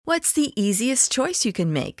What's the easiest choice you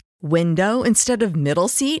can make? Window instead of middle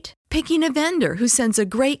seat? Picking a vendor who sends a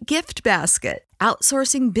great gift basket?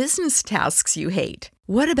 Outsourcing business tasks you hate?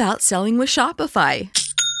 What about selling with Shopify?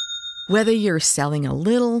 Whether you're selling a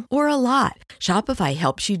little or a lot, Shopify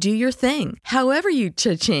helps you do your thing, however you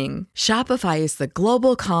cha-ching. Shopify is the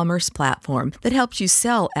global commerce platform that helps you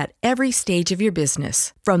sell at every stage of your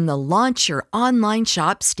business. From the launch your online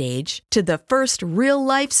shop stage to the first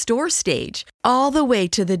real-life store stage, all the way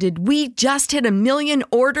to the did we just hit a million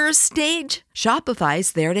orders stage.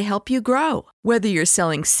 Shopify's there to help you grow. Whether you're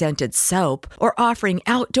selling scented soap or offering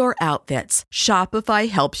outdoor outfits, Shopify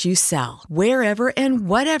helps you sell. Wherever and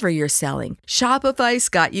whatever you're selling, Shopify's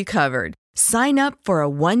got you covered. Sign up for a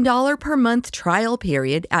 $1 per month trial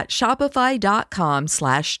period at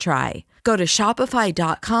shopify.com/try. Go to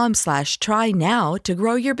shopify.com/try now to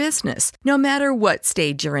grow your business, no matter what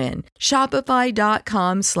stage you're in.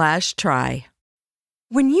 Shopify.com/try.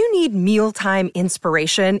 When you need mealtime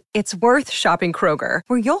inspiration, it's worth shopping Kroger,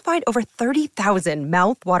 where you'll find over 30,000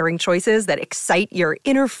 mouth-watering choices that excite your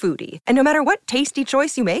inner foodie. And no matter what tasty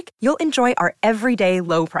choice you make, you'll enjoy our everyday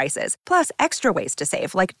low prices, plus extra ways to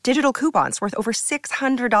save, like digital coupons worth over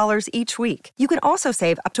 $600 each week. You can also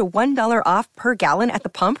save up to $1 off per gallon at the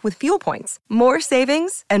pump with fuel points. More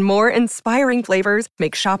savings and more inspiring flavors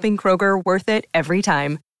make shopping Kroger worth it every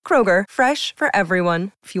time. Kroger, fresh for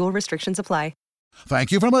everyone. Fuel restrictions apply.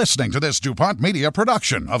 Thank you for listening to this DuPont Media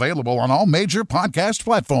production, available on all major podcast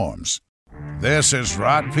platforms. This is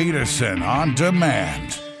Rod Peterson on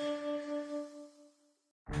demand.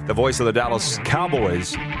 The voice of the Dallas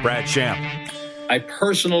Cowboys, Brad Sham. I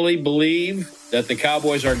personally believe that the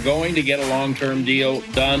Cowboys are going to get a long-term deal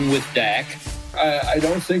done with Dak. I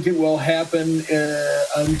don't think it will happen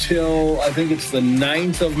until, I think it's the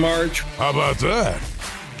 9th of March. How about that?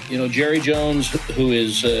 You know, Jerry Jones, who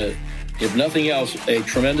is... if nothing else, a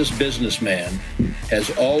tremendous businessman,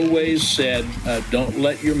 has always said, don't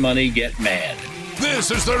let your money get mad.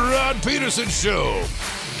 This is the Rod Peterson Show.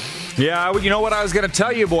 Yeah, you know what I was going to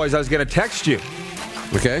tell you, boys? I was going to text you.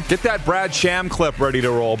 Okay. Get that Brad Sham clip ready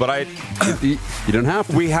to roll, but you don't have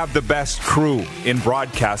to. We have the best crew in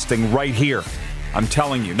broadcasting right here. I'm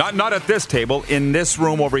telling you. Not at this table, in this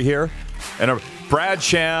room over here. And Brad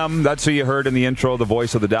Sham, that's who you heard in the intro, the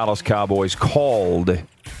voice of the Dallas Cowboys, called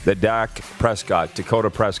that Dakota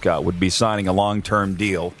Prescott, would be signing a long-term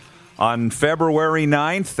deal on February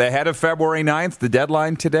 9th, ahead of February 9th, the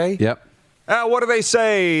deadline today. Yep. What do they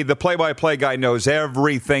say? The play-by-play guy knows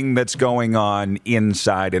everything that's going on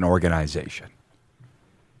inside an organization.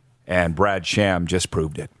 And Brad Sham just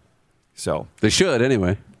proved it. So they should,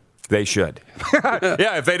 anyway. They should.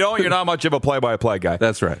 Yeah, if they don't, you're not much of a play-by-play guy.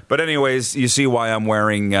 That's right. But anyways, you see why I'm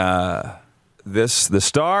wearing the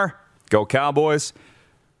star. Go Cowboys.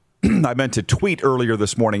 I meant to tweet earlier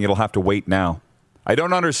this morning. It'll have to wait now. I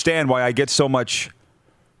don't understand why I get so much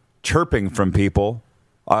chirping from people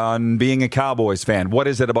on being a Cowboys fan. What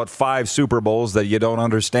is it about 5 Super Bowls that you don't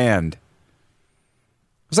understand?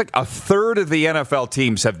 It's like a third of the NFL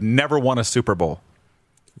teams have never won a Super Bowl.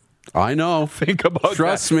 I know. Think about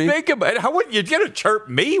Trust that. me. Think about it. How would you get to chirp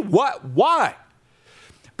me? What? Why?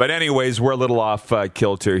 But anyways, we're a little off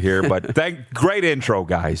kilter here. But great intro,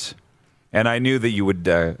 guys. And I knew that you would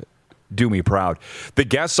do me proud. The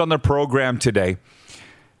guests on the program today,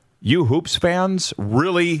 you Hoops fans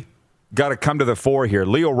really got to come to the fore here.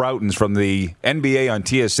 Leo Rautins from the NBA on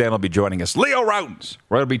TSN will be joining us. Leo Rautins.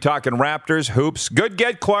 We're going to be talking Raptors, Hoops. Good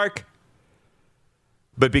get, Clark.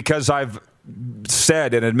 But because I've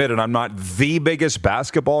said and admitted I'm not the biggest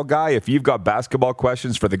basketball guy, if you've got basketball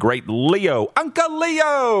questions for the great Leo, Uncle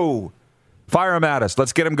Leo, fire him at us.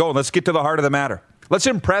 Let's get him going. Let's get to the heart of the matter. Let's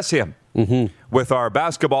impress him with our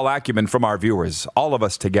basketball acumen from our viewers, all of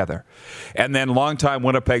us together. And then longtime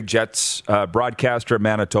Winnipeg Jets broadcaster,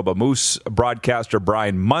 Manitoba Moose broadcaster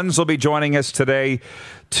Brian Munns will be joining us today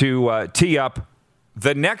to tee up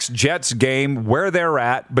the next Jets game, where they're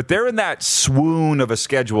at. But they're in that swoon of a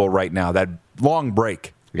schedule right now, that long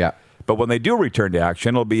break. Yeah. But when they do return to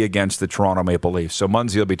action, it'll be against the Toronto Maple Leafs. So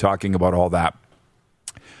Munnsy will be talking about all that.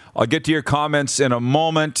 I'll get to your comments in a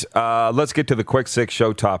moment. Let's get to the quick 6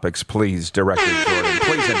 show topics, please, Director Jordan.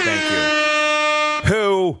 Please and thank you.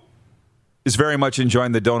 Who is very much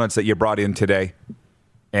enjoying the donuts that you brought in today?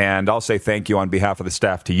 And I'll say thank you on behalf of the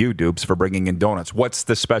staff to you, Dupes, for bringing in donuts. What's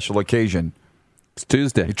the special occasion? It's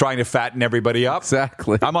Tuesday. You're trying to fatten everybody up?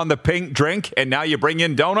 Exactly. I'm on the pink drink, and now you bring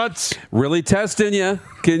in donuts? Really testing you.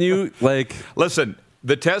 Can you, Listen,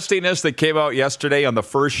 the testiness that came out yesterday on the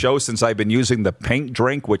first show since I've been using the pink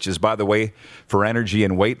drink, which is, by the way, for energy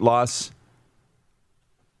and weight loss,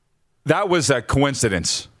 that was a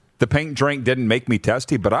coincidence. The pink drink didn't make me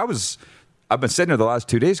testy, but I've been sitting here the last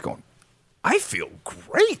 2 days going, I feel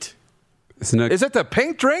great. Is it the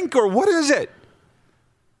pink drink or what is it?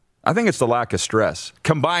 I think it's the lack of stress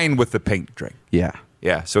combined with the pink drink. Yeah.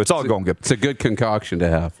 Yeah, so it's all going good. It's a good concoction to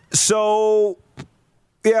have. So,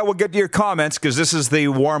 yeah, we'll get to your comments because this is the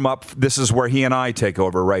warm-up. This is where he and I take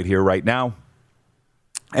over right here, right now.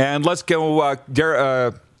 And let's go.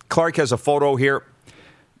 Clark has a photo here.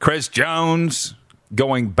 Chris Jones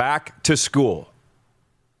going back to school.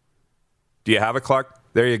 Do you have it, Clark?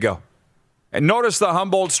 There you go. And notice the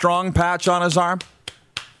Humboldt Strong patch on his arm.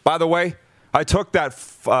 By the way, I took that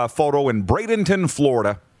photo in Bradenton,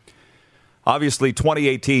 Florida. Obviously,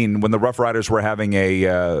 2018, when the Rough Riders were having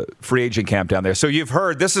a free agent camp down there. So you've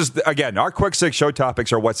heard, this is, again, our Quick Six show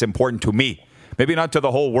topics are what's important to me. Maybe not to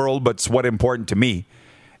the whole world, but it's what's important to me.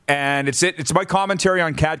 And it's my commentary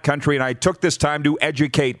on Cat Country, and I took this time to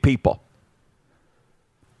educate people.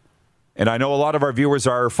 And I know a lot of our viewers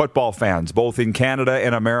are football fans, both in Canada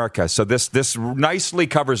and America. So this nicely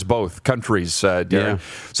covers both countries, Darren. Yeah.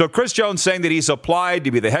 So Chris Jones saying that he's applied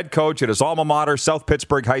to be the head coach at his alma mater, South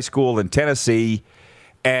Pittsburgh High School in Tennessee.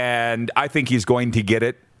 And I think he's going to get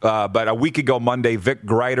it. But a week ago Monday, Vic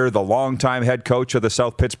Greider, the longtime head coach of the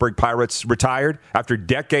South Pittsburgh Pirates, retired after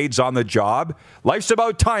decades on the job. Life's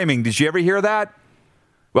about timing. Did you ever hear that?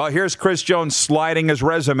 Well, here's Chris Jones sliding his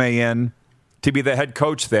resume in to be the head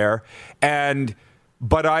coach there.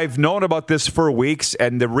 But I've known about this for weeks,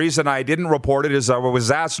 and the reason I didn't report it is I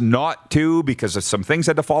was asked not to because some things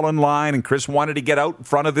had to fall in line, and Chris wanted to get out in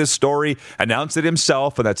front of this story, announce it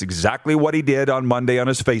himself, and that's exactly what he did on Monday on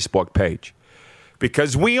his Facebook page.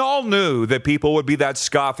 Because we all knew that people would be that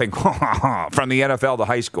scoffing from the NFL to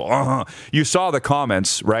high school. You saw the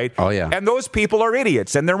comments, right? Oh, yeah. And those people are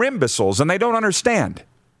idiots, and they're imbeciles, and they don't understand.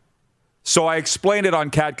 So I explained it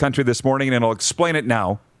on Cat Country this morning, and I'll explain it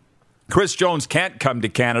now. Chris Jones can't come to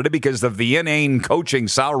Canada because of the inane coaching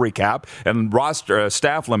salary cap and roster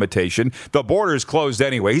staff limitation. The border's closed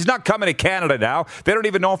anyway. He's not coming to Canada now. They don't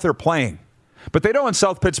even know if they're playing. But they know in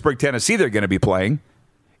South Pittsburgh, Tennessee, they're going to be playing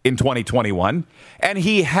in 2021. And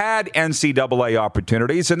he had NCAA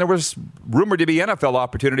opportunities, and there was rumored to be NFL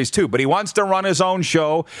opportunities too. But he wants to run his own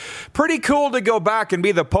show. Pretty cool to go back and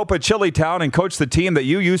be the Pope of Chili Town and coach the team that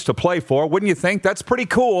you used to play for. Wouldn't you think? That's pretty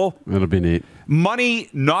cool. That'll be neat. Money,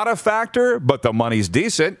 not a factor, but the money's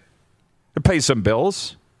decent. It pays some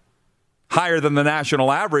bills. Higher than the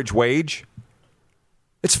national average wage.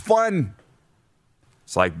 It's fun.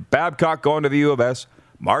 It's like Babcock going to the U of S.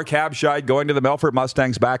 Mark Habscheid going to the Melfort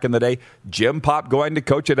Mustangs back in the day. Jim Pop going to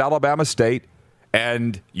coach at Alabama State.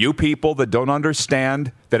 And you people that don't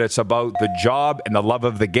understand that it's about the job and the love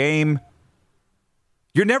of the game,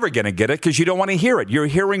 you're never going to get it because you don't want to hear it. You're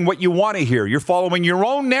hearing what you want to hear. You're following your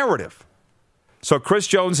own narrative. So Chris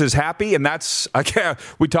Jones is happy, and that's, again,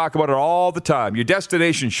 we talk about it all the time. Your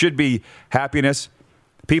destination should be happiness.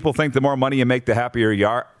 People think the more money you make, the happier you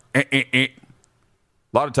are.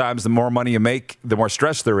 A lot of times, the more money you make, the more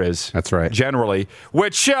stress there is. That's right. Generally,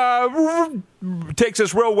 which takes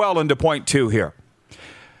us real well into point 2 here.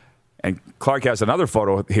 And Clark has another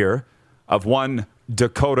photo here of one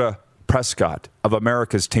Dakota Prescott of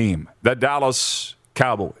America's team, the Dallas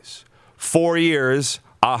Cowboys. 4 years,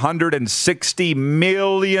 160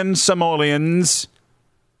 million simoleons.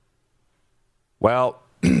 Well,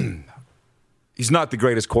 he's not the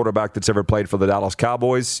greatest quarterback that's ever played for the Dallas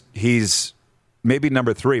Cowboys. He's maybe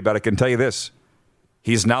number 3, but I can tell you this.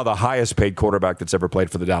 He's now the highest paid quarterback that's ever played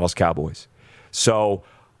for the Dallas Cowboys. So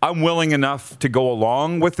I'm willing enough to go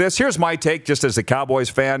along with this. Here's my take just as a Cowboys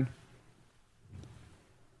fan.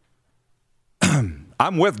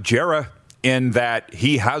 I'm with Jarrah in that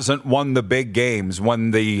he hasn't won the big games. When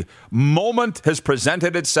the moment has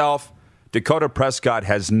presented itself, Dakota Prescott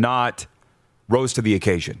has not rose to the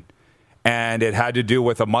occasion. And it had to do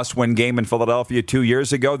with a must-win game in Philadelphia 2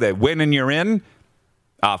 years ago. They win and you're in.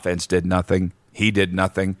 Offense did nothing. He did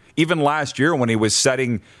nothing. Even last year when he was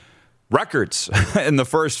setting records in the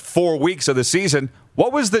first 4 weeks of the season,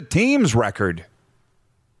 what was the team's record?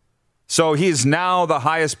 So he's now the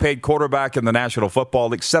highest-paid quarterback in the National Football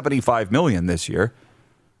League, $75 million this year,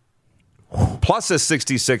 plus a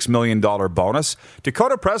 $66 million bonus.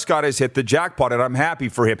 Dakota Prescott has hit the jackpot, and I'm happy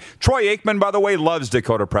for him. Troy Aikman, by the way, loves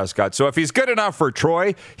Dakota Prescott. So if he's good enough for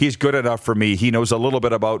Troy, he's good enough for me. He knows a little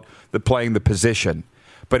bit about playing the position.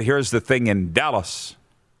 But here's the thing in Dallas.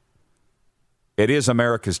 It is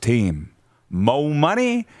America's team. Mo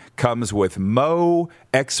money comes with mo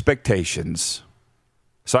expectations.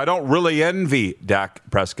 So I don't really envy Dak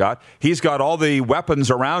Prescott. He's got all the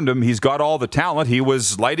weapons around him. He's got all the talent. He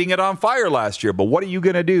was lighting it on fire last year. But what are you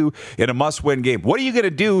going to do in a must-win game? What are you going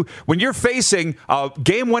to do when you're facing a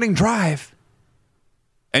game-winning drive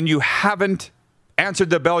and you haven't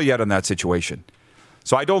answered the bell yet in that situation?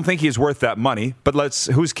 So I don't think he's worth that money. But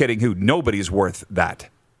who's kidding who? Nobody's worth that.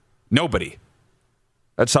 Nobody.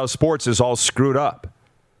 That's how sports is all screwed up.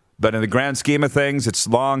 But in the grand scheme of things, it's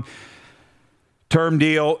long-term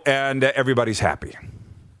deal, and everybody's happy.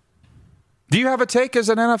 Do you have a take as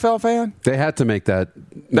an NFL fan? They had to make the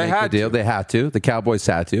deal. They had to. The Cowboys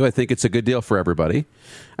had to. I think it's a good deal for everybody.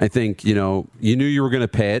 I think, you knew you were going to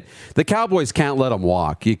pay it. The Cowboys can't let him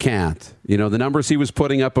walk. You can't. The numbers he was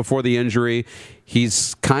putting up before the injury,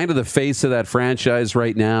 he's kind of the face of that franchise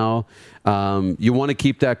right now. You want to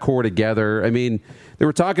keep that core together. I mean, they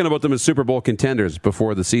were talking about them as Super Bowl contenders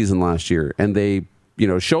before the season last year, and they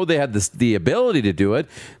showed they had the ability to do it.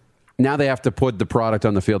 Now they have to put the product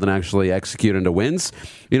on the field and actually execute into wins.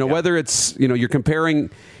 Whether it's, you're comparing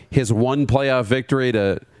his one playoff victory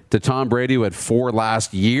to Tom Brady, who had 4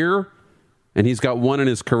 last year, and he's got 1 in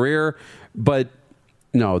his career. But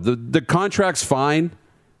no, the contract's fine.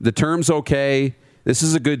 The term's okay. This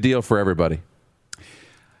is a good deal for everybody.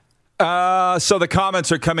 So the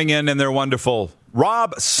comments are coming in, and they're wonderful.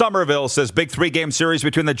 Rob Somerville says, big 3-game series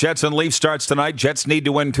between the Jets and Leafs starts tonight. Jets need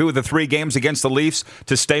to win 2 of the 3 games against the Leafs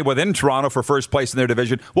to stay within Toronto for first place in their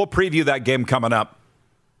division. We'll preview that game coming up.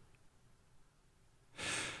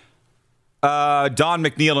 Don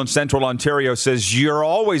McNeil in Central Ontario says, you're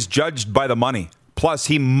always judged by the money. Plus,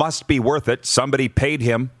 he must be worth it. Somebody paid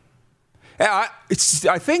him. I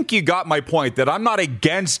think you got my point that I'm not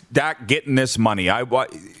against Dak getting this money.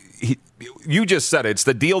 You just said it. It's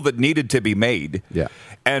the deal that needed to be made. Yeah.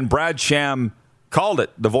 And Brad Sham called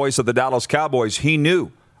it, the voice of the Dallas Cowboys. He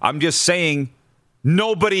knew. I'm just saying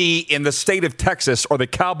nobody in the state of Texas or the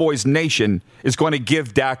Cowboys nation is going to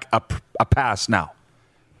give Dak a pass now.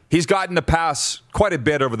 He's gotten a pass quite a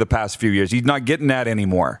bit over the past few years. He's not getting that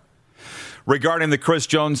anymore. Regarding the Chris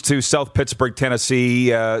Jones to South Pittsburgh,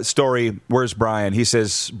 Tennessee story, where's Brian? He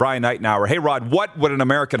says, Brian Nightenauer, hey, Rod, what would an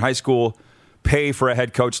American high school pay for a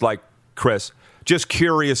head coach like Chris? Just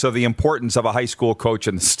curious of the importance of a high school coach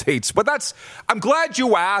in the States. But I'm glad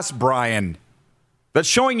you asked, Brian. That's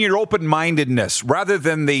showing your open-mindedness rather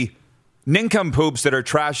than the nincompoops that are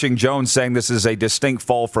trashing Jones saying this is a distinct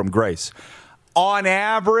fall from grace. On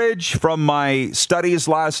average, from my studies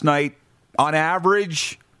last night, on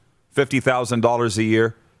average, $50,000 a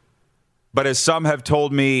year. But as some have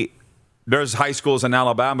told me, there's high schools in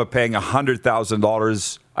Alabama paying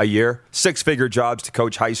 $100,000 a year, 6-figure jobs to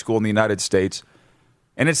coach high school in the United States.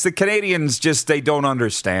 And it's the Canadians they don't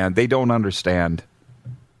understand. They don't understand.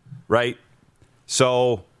 Right?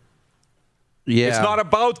 So, yeah, it's not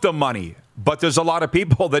about the money, but there's a lot of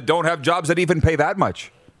people that don't have jobs that even pay that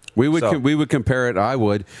much. We would compare it, I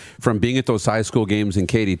would, from being at those high school games in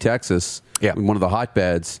Katy, Texas, one of the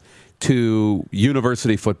hotbeds, to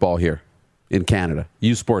university football here in Canada,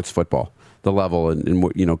 U Sports football, the level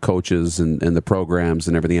and coaches and the programs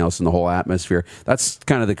and everything else and the whole atmosphere. That's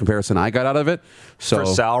kind of the comparison I got out of it. So, for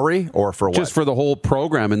salary or for what? Just for the whole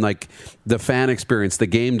program and the fan experience, the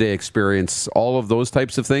game day experience, all of those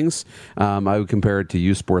types of things. I would compare it to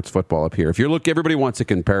U Sports football up here. If you're everybody wants a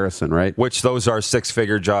comparison, right? Which those are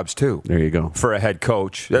 6-figure jobs too. There you go. For a head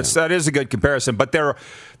coach. That is a good comparison. But the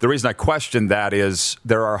reason I question that is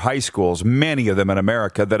there are high schools, many of them in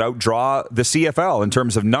America, that outdraw the CFL in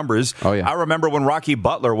terms of numbers. Oh, yeah. I remember when Rocky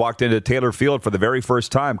Butler walked into Taylor Field for the very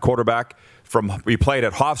first time, quarterback he played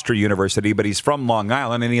at Hofstra University, but he's from Long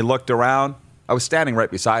Island, and he looked around. I was standing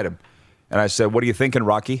right beside him, and I said, what are you thinking,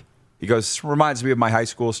 Rocky? He goes, reminds me of my high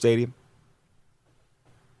school stadium.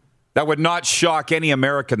 That would not shock any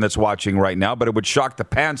American that's watching right now, but it would shock the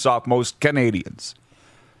pants off most Canadians.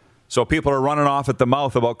 So people are running off at the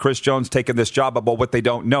mouth about Chris Jones taking this job about what they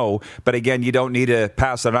don't know. But again, you don't need to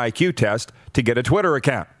pass an IQ test to get a Twitter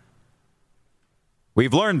account.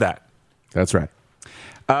 We've learned that. That's right.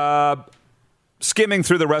 Skimming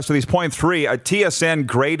through the rest of these, point 3, TSN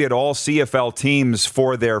graded all CFL teams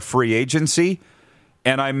for their free agency,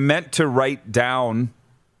 and I meant to write down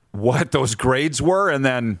what those grades were, and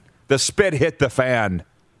then the spit hit the fan.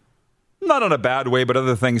 Not in a bad way, but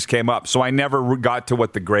other things came up, so I never got to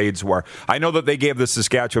what the grades were. I know that they gave the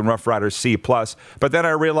Saskatchewan Roughriders C+, but then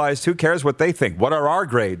I realized, who cares what they think? What are our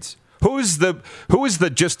grades? Who is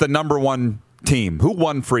just the number one team? Who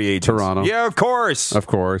won free agents? Toronto. Yeah, of course. Of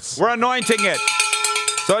course. We're anointing it.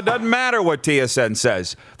 So it doesn't matter what TSN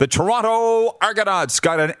says. The Toronto Argonauts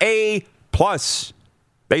got an A+.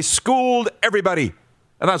 They schooled everybody.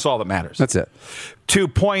 And that's all that matters. That's it.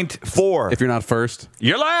 2.4. If you're not first.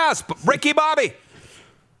 You're last, Ricky Bobby.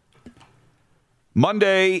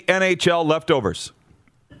 Monday NHL leftovers.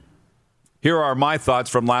 Here are my thoughts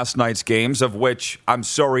from last night's games, of which, I'm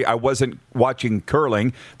sorry, I wasn't watching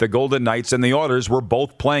curling. The Golden Knights and the Oilers were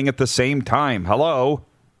both playing at the same time. Hello?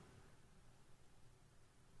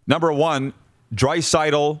 Number one,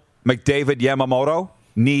 Draisaitl, McDavid, Yamamoto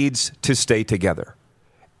needs to stay together.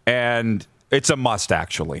 And it's a must,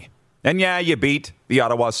 actually. And yeah, you beat the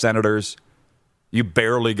Ottawa Senators. You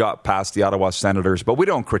barely got past the Ottawa Senators, but we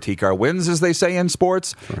don't critique our wins, as they say in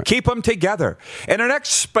sports. Right. Keep them together. And it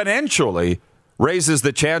exponentially raises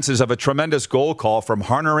the chances of a tremendous goal call from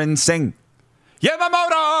Harnarin Singh.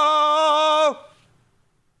 Yamamoto!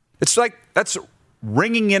 It's like that's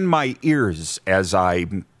ringing in my ears as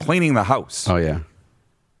I'm cleaning the house. Oh, yeah.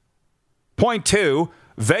 Point two,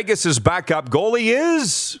 Vegas's backup goalie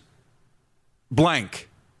is blank.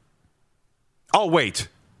 I'll wait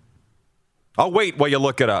while you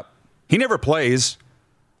look it up. He never plays.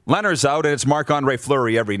 Leonard's out, and it's Marc-Andre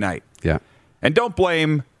Fleury every night. Yeah. And don't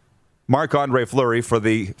blame Marc-Andre Fleury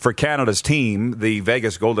for Canada's team, the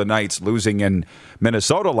Vegas Golden Knights, losing in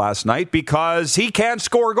Minnesota last night because he can't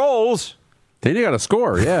score goals. Then you got to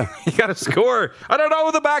score, yeah. You got to score. I don't know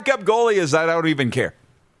who the backup goalie is. I don't even care.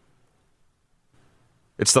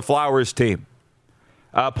 It's the Flowers team.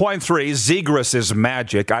 Point three, Zegras is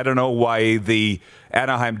magic. I don't know why the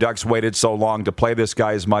Anaheim Ducks waited so long to play this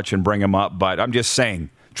guy as much and bring him up, but I'm just saying,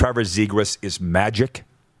 Trevor Zegras is magic.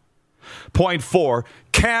 Point four,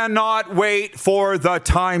 cannot wait for the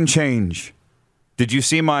time change. Did you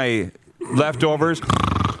see my leftovers?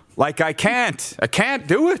 Like, I can't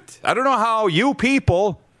do it. I don't know how you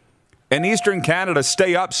people in Eastern Canada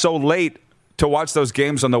stay up so late to watch those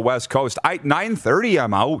games on the West Coast. 9:30,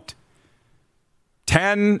 I'm out.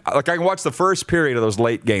 10, like I can watch the first period of those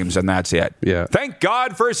late games, and that's it. Yeah. Thank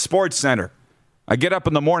God for Sports Center. I get up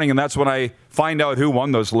in the morning, and that's when I find out who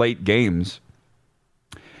won those late games.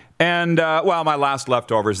 And, my last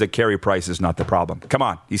leftover is that Carey Price is not the problem. Come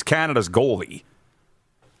on, he's Canada's goalie.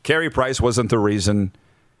 Carey Price wasn't the reason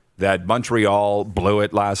that Montreal blew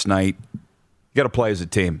it last night. You got to play as a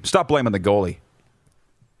team. Stop blaming the goalie.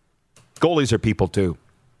 Goalies are people, too.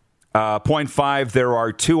 Point five, there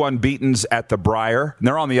are 2 unbeatens at the Briar. And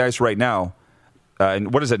they're on the ice right now.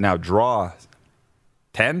 And what is it now? Draw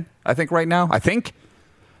 10, I think, right now. I think.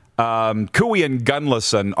 Cooey and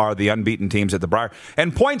Gunlison are the unbeaten teams at the Briar.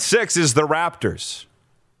 And point six is the Raptors.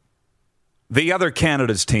 The other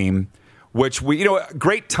Canada's team, which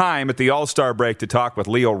great time at the All-Star break to talk with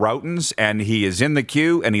Leo Routens. And he is in the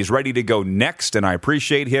queue, and he's ready to go next. And I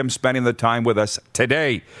appreciate him spending the time with us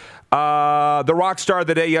today. The rock star of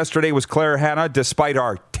the day yesterday was Claire Hanna, despite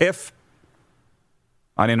our tiff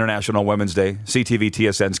on International Women's Day. CTV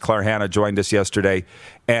TSN's Claire Hanna joined us yesterday,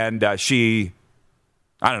 and she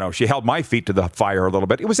held my feet to the fire a little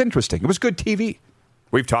bit. It was interesting. It was good TV.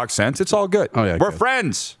 We've talked since. It's all good. Oh, yeah, we're good.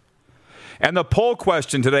 Friends. And the poll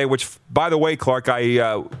question today, which, by the way, Clark,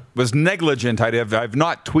 I was negligent. I've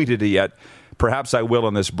not tweeted it yet. Perhaps I will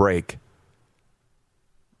in this break.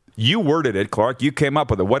 You worded it, Clark. You came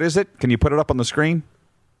up with it. What is it? Can you put it up on the screen?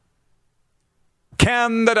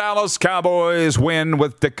 Can the Dallas Cowboys win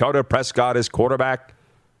with Dakota Prescott as quarterback?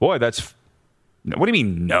 Boy, that's... What do you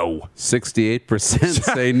mean, no? 68%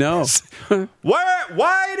 say no.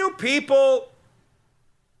 Why do people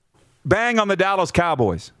bang on the Dallas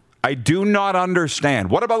Cowboys? I do not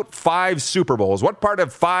understand. What about 5 Super Bowls? What part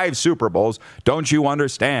of 5 Super Bowls don't you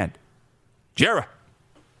understand? Jarrah.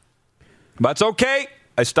 That's okay.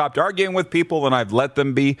 I stopped arguing with people, and I've let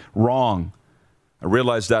them be wrong. I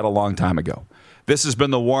realized that a long time ago. This has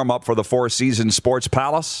been the warm-up for the Four Seasons Sports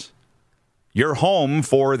Palace. Your home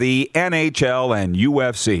for the NHL and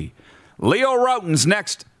UFC. Leo Routens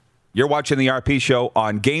next. You're watching the RP Show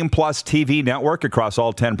on Game Plus TV network across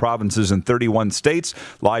all 10 provinces and 31 states.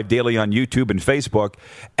 Live daily on YouTube and Facebook.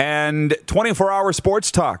 And 24-hour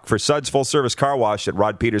sports talk for Suds Full Service Car Wash at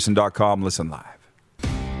rodpeterson.com. Listen live.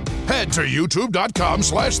 Head to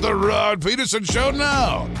youtube.com/The Rod Peterson Show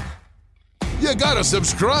now. You gotta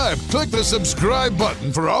subscribe. Click the subscribe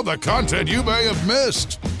button for all the content you may have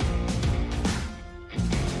missed.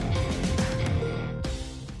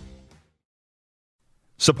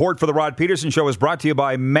 Support for the Rod Peterson Show is brought to you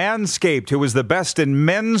by Manscaped, who is the best in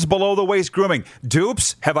men's below-the-waist grooming.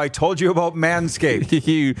 Dupes, have I told you about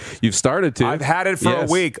Manscaped? You've started to. I've had it for a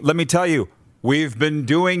week. Let me tell you, we've been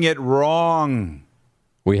doing it wrong.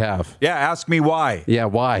 We have. Yeah, ask me why. Yeah,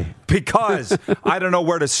 why? Because I don't know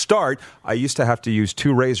where to start. I used to have to use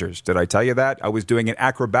 2 razors. Did I tell you that? I was doing an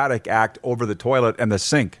acrobatic act over the toilet and the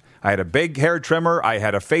sink. I had a big hair trimmer. I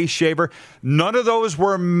had a face shaver. None of those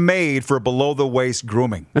were made for below-the-waist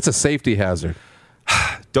grooming. That's a safety hazard.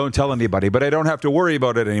 Don't tell anybody, but I don't have to worry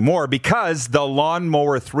about it anymore because the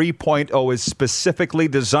Lawnmower 3.0 is specifically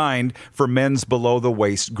designed for men's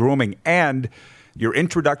below-the-waist grooming. And your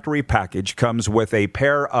introductory package comes with a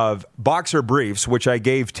pair of boxer briefs, which I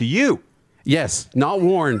gave to you. Yes, not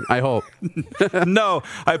worn, I hope. No,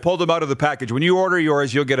 I pulled them out of the package. When you order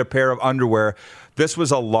yours, you'll get a pair of underwear. This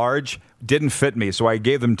was a large, didn't fit me, so I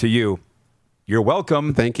gave them to you. You're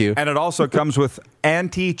welcome. Thank you. And it also comes with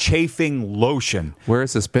anti-chafing lotion. Where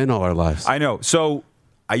has this been all our lives? I know. So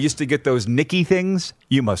I used to get those nicky things.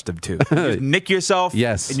 You must have too. You just nick yourself.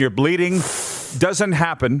 Yes. And you're bleeding. Doesn't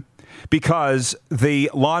happen because the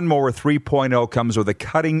Lawnmower 3.0 comes with a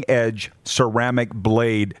cutting-edge ceramic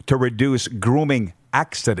blade to reduce grooming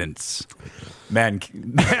accidents.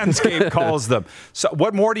 Manscaped calls them. So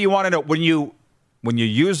what more do you want to know? When you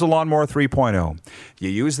use the Lawnmower 3.0, you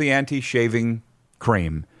use the anti-shaving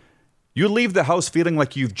cream, you leave the house feeling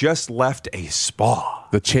like you've just left a spa.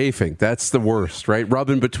 The chafing, that's the worst, right?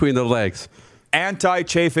 Rubbing between the legs.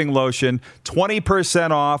 Anti-chafing lotion,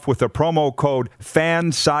 20% off with the promo code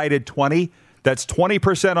FANSIDED20. That's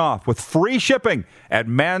 20% off with free shipping at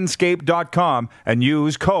manscaped.com and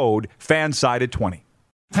use code FANSIDED20.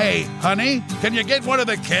 Hey, honey, can you get one of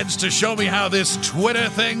the kids to show me how this Twitter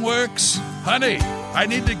thing works? Honey, I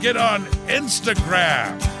need to get on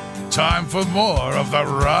Instagram. Time for more of the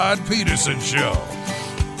Rod Peterson Show.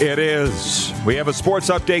 It is. We have a sports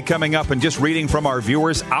update coming up, and just reading from our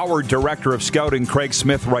viewers, our director of scouting, Craig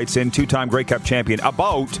Smith, writes in, two-time Grey Cup champion,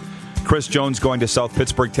 about Chris Jones going to South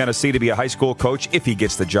Pittsburgh, Tennessee to be a high school coach if he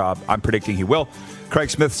gets the job. I'm predicting he will. Craig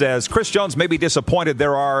Smith says, Chris Jones may be disappointed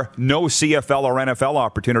there are no CFL or NFL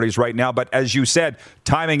opportunities right now, but as you said,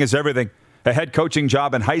 timing is everything. A head coaching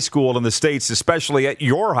job in high school in the States, especially at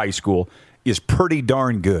your high school, is pretty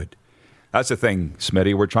darn good. That's the thing,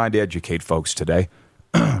 Smitty. We're trying to educate folks today.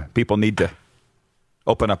 People need to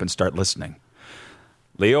open up and start listening.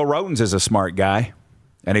 Leo Rotens is a smart guy,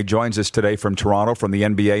 and he joins us today from Toronto from the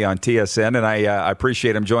NBA on TSN, and I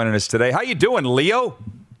appreciate him joining us today. How you doing, Leo?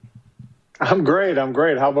 I'm great.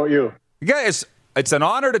 How about you? Guys, it's an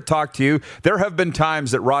honor to talk to you. There have been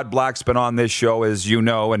times that Rod Black's been on this show, as you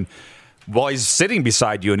know, and well, he's sitting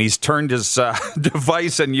beside you, and he's turned his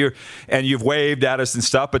device, and you've waved at us and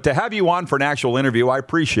stuff. But to have you on for an actual interview, I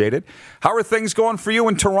appreciate it. How are things going for you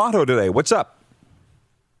in Toronto today? What's up?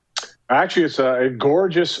 Actually, it's a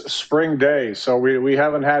gorgeous spring day, so we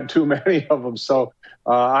haven't had too many of them. So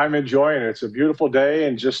I'm enjoying it. It's a beautiful day,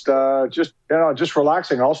 and just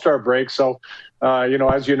relaxing. All-Star break. So as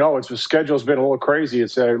you know, the schedule's been a little crazy.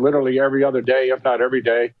 It's literally every other day, if not every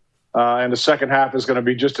day. And the second half is going to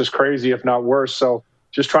be just as crazy, if not worse. So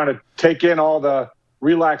just trying to take in all the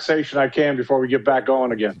relaxation I can before we get back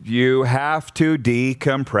going again. You have to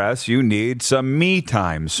decompress. You need some me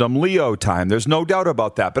time, some Leo time. There's no doubt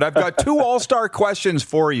about that. But I've got two all-star questions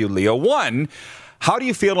for you, Leo. One, how do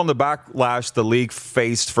you feel on the backlash the league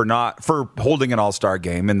faced for holding an all-star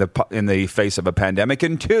game in the face of a pandemic?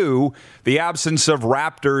 And two, the absence of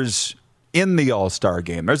Raptors in the all-star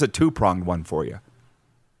game. There's a two-pronged one for you.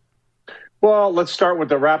 Well, let's start with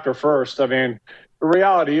the Raptor first. I mean, the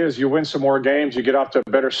reality is you win some more games, you get off to a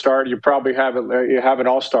better start, you probably have an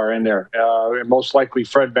all-star in there. Most likely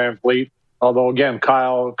Fred VanVleet, although, again,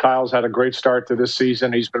 Kyle's had a great start to this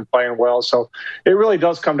season. He's been playing well. So it really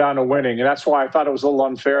does come down to winning, and that's why I thought it was a little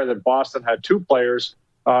unfair that Boston had two players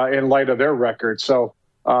in light of their record. So,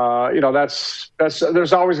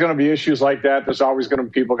 there's always going to be issues like that. There's always going to be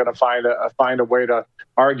people going to find a way to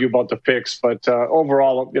argue about the picks. But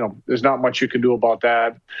overall, there's not much you can do about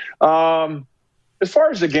that. As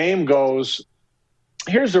far as the game goes,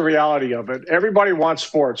 here's the reality of it. Everybody wants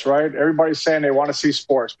sports, right? Everybody's saying they want to see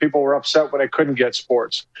sports. People were upset when they couldn't get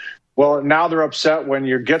sports. Well, now they're upset when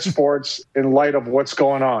you get sports in light of what's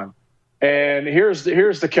going on. And here's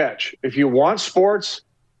the catch. If you want sports,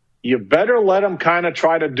 you better let them kind of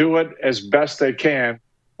try to do it as best they can,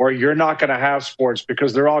 or you're not going to have sports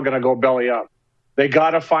because they're all going to go belly up. They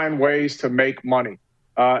got to find ways to make money.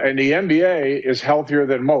 And the NBA is healthier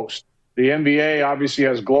than most. The NBA obviously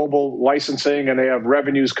has global licensing, and they have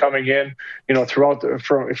revenues coming in, throughout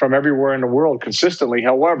from everywhere in the world consistently.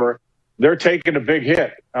 However, they're taking a big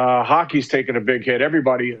hit. Hockey's taking a big hit.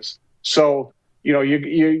 Everybody is. So,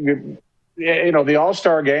 the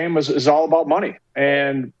All-Star game is all about money.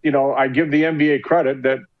 And, I give the NBA credit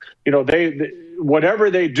that,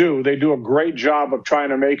 whatever they do a great job of trying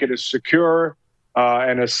to make it as secure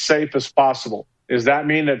and as safe as possible. Does that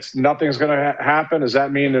mean that nothing's going to happen? Does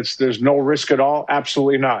that mean there's no risk at all?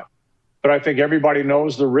 Absolutely not. but I think everybody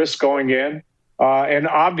knows the risk going in. And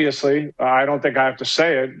obviously, I don't think I have to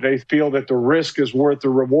say it, they feel that the risk is worth the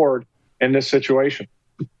reward in this situation.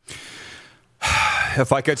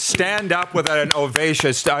 If I could stand up with an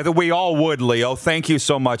ovation, we all would, Leo. Thank you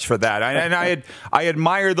so much for that. I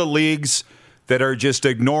admire the leagues that are just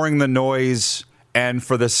ignoring the noise and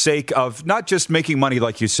for the sake of not just making money,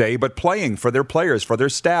 like you say, but playing for their players, for their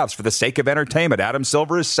staffs, for the sake of entertainment. Adam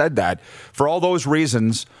Silver has said that. For all those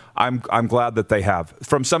reasons, I'm glad that they have.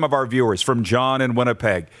 From some of our viewers, from John in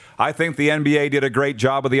Winnipeg, I think the NBA did a great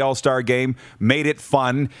job of the All-Star game, made it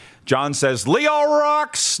fun. John says, Leo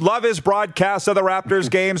rocks. Love his broadcast of the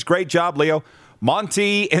Raptors games. Great job, Leo.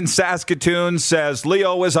 Monty in Saskatoon says,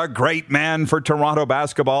 Leo is a great man for Toronto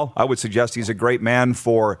basketball. I would suggest he's a great man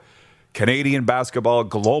for Canadian basketball,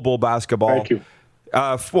 global basketball. Thank you.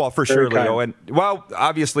 Well, for sure, Leo. And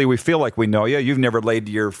obviously, we feel like we know you. You've never laid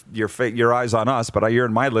your eyes on us, but you're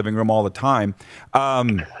in my living room all the time.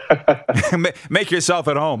 Make yourself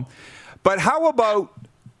at home. But how about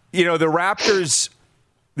the Raptors?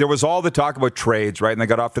 There was all the talk about trades, right? And they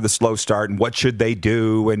got off to the slow start, and what should they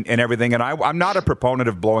do, and everything. And I'm not a proponent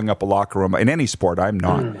of blowing up a locker room in any sport. I'm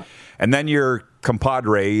not. And then your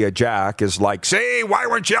compadre, Jack, is like, see, why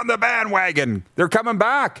weren't you on the bandwagon? They're coming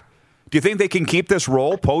back. Do you think they can keep this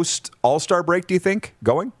role post All-Star break, do you think,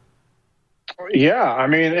 going? Yeah. I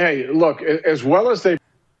mean, hey, look, as well as they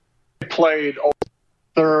played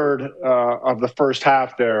third of the first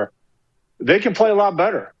half there, they can play a lot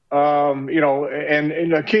better. And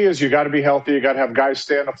the key is you got to be healthy. You got to have guys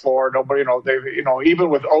stay on the floor. Nobody, even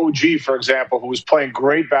with OG, for example, who was playing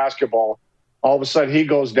great basketball, all of a sudden he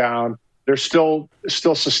goes down. They're still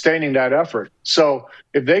sustaining that effort. So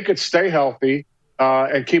if they could stay healthy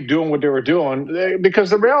and keep doing what they were doing,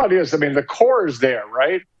 because the reality is, the core is there,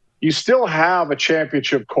 right? You still have a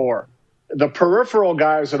championship core. The peripheral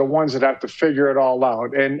guys are the ones that have to figure it all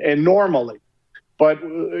out, and normally. But,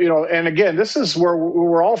 and again, this is where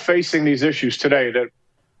we're all facing these issues today, that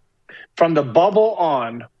from the bubble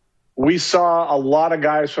on, we saw a lot of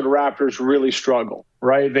guys for the Raptors really struggle,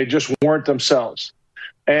 right? They just weren't themselves.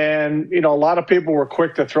 And, a lot of people were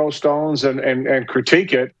quick to throw stones and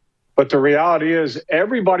critique it. But the reality is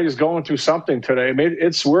everybody's going through something today.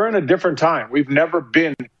 We're in a different time. We've never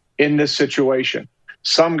been in this situation.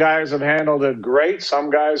 Some guys have handled it great. Some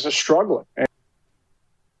guys are struggling.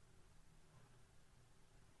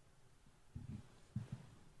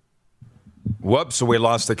 Whoops, we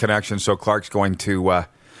lost the connection, so Clark's going to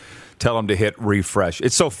tell him to hit refresh.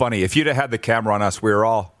 It's so funny. If you'd have had the camera on us, we were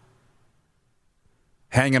all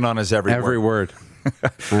hanging on his every word.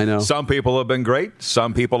 I know. Some people have been great.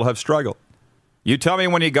 Some people have struggled. You tell me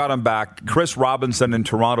when you got him back. Chris Robinson in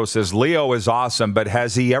Toronto says, Leo is awesome, but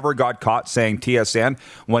has he ever got caught saying TSN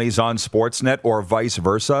when he's on Sportsnet or vice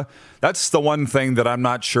versa? That's the one thing that I'm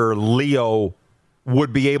not sure Leo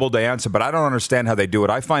would be able to answer, but I don't understand how they do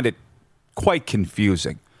it. I find it quite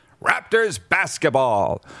confusing. Raptors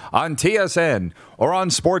basketball on TSN or on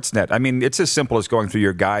Sportsnet. It's as simple as going through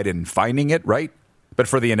your guide and finding it, right? But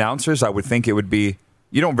for the announcers, I would think it would be,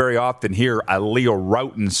 you don't very often hear a Leo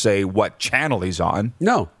Roughton say what channel he's on.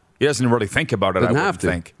 No. He doesn't really think about it, Doesn't I have would to.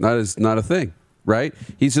 think. Not a thing, right?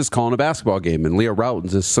 He's just calling a basketball game, and Leo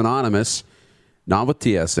Roughton is synonymous, not with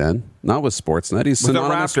TSN, not with Sportsnet. He's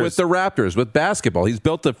synonymous with the Raptors, with basketball. He's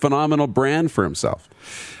built a phenomenal brand for himself.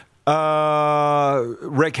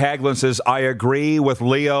 Rick Haglund says, I agree with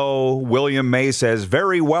Leo. William May says,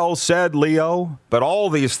 very well said, Leo. But all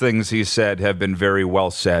these things he said have been very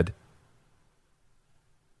well said.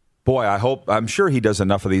 Boy, I'm sure he does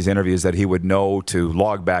enough of these interviews that he would know to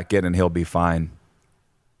log back in and he'll be fine.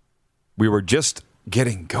 We were just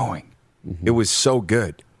getting going. Mm-hmm. It was so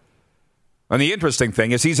good. And the interesting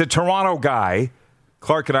thing is he's a Toronto guy.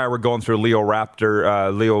 Clark and I were going through Leo's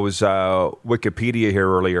Wikipedia here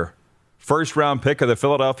earlier. First round pick of the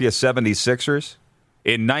Philadelphia 76ers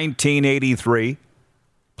in 1983.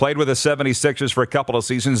 Played with the 76ers for a couple of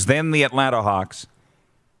seasons, then the Atlanta Hawks.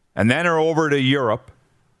 And then are over to Europe.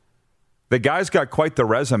 The guy's got quite the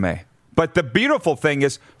resume. But the beautiful thing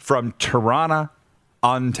is from Toronto,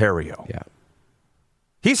 Ontario. Yeah.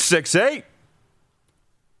 He's 6'8".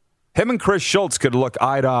 Him and Chris Schultz could look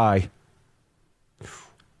eye to eye.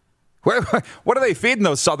 What are they feeding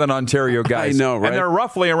those Southern Ontario guys? I know, right? And they're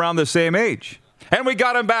roughly around the same age. And we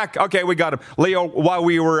got him back. Okay, we got him. Leo, while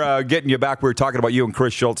we were getting you back, we were talking about you and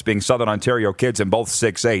Chris Schultz being Southern Ontario kids and both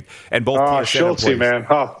 6'8". And both Schultzy, man.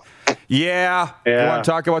 Oh. Yeah. You want to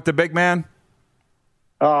talk about the big man?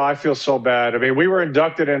 Oh, I feel so bad. We were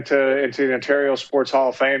inducted into the Ontario Sports Hall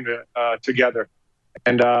of Fame together.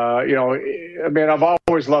 And, I've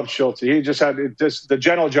always loved Schultz. He just had the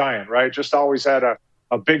gentle giant, right? Just always had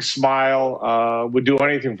a big smile, would do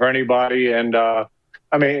anything for anybody. And,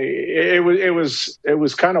 it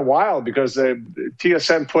was kind of wild because the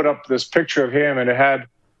TSN put up this picture of him and it had,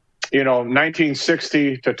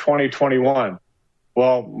 1960 to 2021.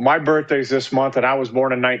 Well, my birthday's this month and I was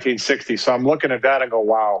born in 1960. So I'm looking at that and go,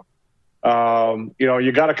 wow.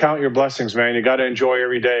 You got to count your blessings, man. You got to enjoy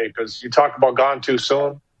every day because you talk about gone too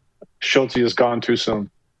soon. Schultz is gone too soon.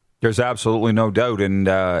 There's absolutely no doubt,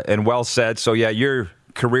 and well said. So yeah, your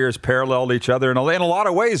careers paralleled each other in a lot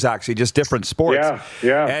of ways, actually, just different sports.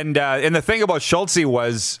 Yeah. And the thing about Schultz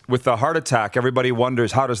was with the heart attack, everybody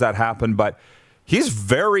wonders how does that happen, but he's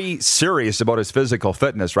very serious about his physical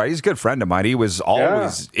fitness, right? He's a good friend of mine. He was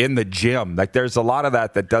always in the gym. Like there's a lot of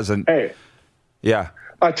that doesn't. Hey. Yeah.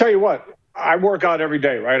 I'll tell you what, I work out every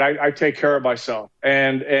day, right? I take care of myself.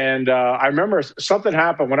 And I remember something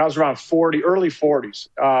happened when I was around early 40s.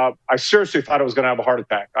 I seriously thought I was going to have a heart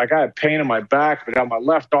attack. Like I had pain in my back, but on my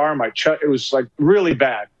left arm, my chest, it was like really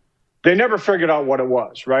bad. They never figured out what it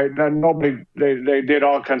was, right? They did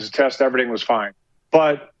all kinds of tests. Everything was fine.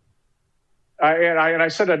 But I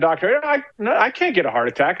said to the doctor, I can't get a heart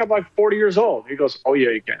attack. I'm like 40 years old. He goes, oh,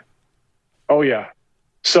 yeah, you can. Oh, yeah.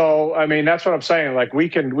 So, that's what I'm saying. Like we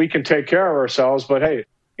can take care of ourselves, but hey,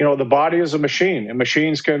 the body is a machine and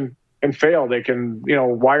machines can fail. They can,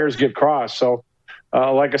 wires get crossed. So,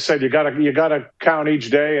 like I said, you gotta count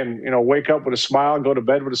each day and, wake up with a smile and go to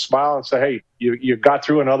bed with a smile and say, hey, you got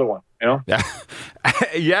through another one, Yeah.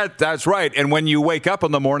 Yeah, that's right. And when you wake up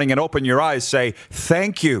in the morning and open your eyes, say,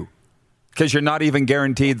 thank you, because you're not even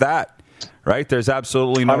guaranteed that, right? There's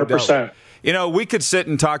absolutely no 100%. doubt. We could sit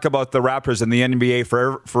and talk about the Raptors and the NBA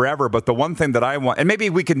forever, but the one thing that I want, and maybe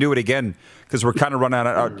we can do it again because we're kind of running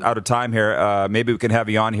out of time here. Maybe we can have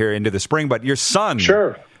you on here into the spring, but your son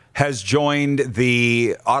has joined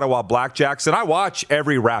the Ottawa Blackjacks, and I watch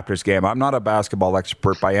every Raptors game. I'm not a basketball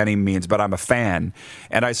expert by any means, but I'm a fan.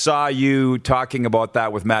 And I saw you talking about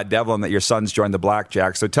that with Matt Devlin, that your son's joined the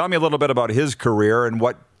Blackjacks. So tell me a little bit about his career and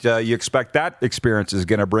what you expect that experience is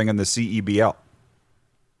going to bring in the CEBL.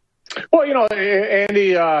 Well,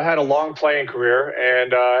 Andy had a long playing career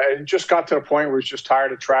and just got to the point where he's just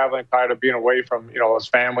tired of traveling, tired of being away from, his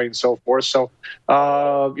family and so forth. So,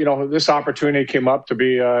 this opportunity came up to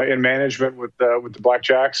be in management with the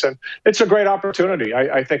Blackjacks, and it's a great opportunity.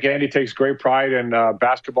 I think Andy takes great pride in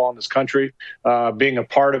basketball in this country, being a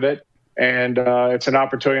part of it. And it's an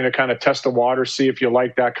opportunity to kind of test the water, see if you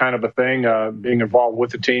like that kind of a thing, being involved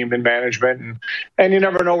with the team in management. And you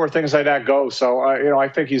never know where things like that go. So, I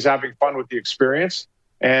think he's having fun with the experience.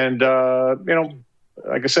 And,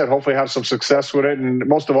 like I said, hopefully have some success with it. And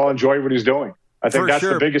most of all, enjoy what he's doing. I think that's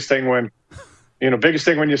the biggest thing when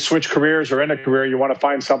you switch careers or end a career, you want to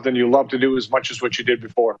find something you love to do as much as what you did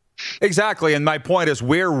before. Exactly. And my point is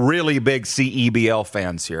we're really big CEBL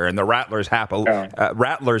fans here, and the Rattlers happen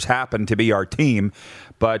to be our team.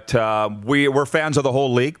 But we're fans of the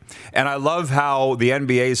whole league. And I love how the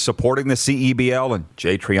NBA is supporting the CEBL. And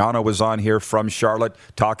Jay Triano was on here from Charlotte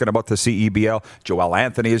talking about the CEBL. Joel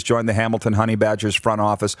Anthony has joined the Hamilton Honey Badgers front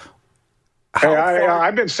office.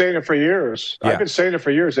 I've been saying it for years. Yeah. I've been saying it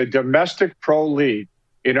for years. A domestic pro league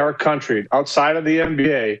in our country, outside of the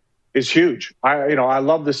NBA, is huge. I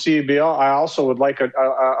love the CBL. I also would like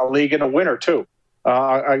a league in the winter too.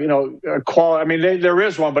 There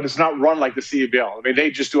is one, but it's not run like the CBL.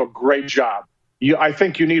 They just do a great job. I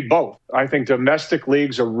think you need both. I think domestic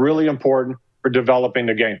leagues are really important for developing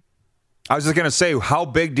the game. I was just going to say, how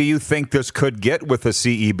big do you think this could get with the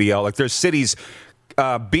CEBL? Like, there's cities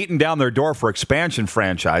beating down their door for expansion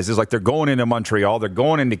franchises. Like, they're going into Montreal, they're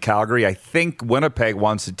going into Calgary. I think Winnipeg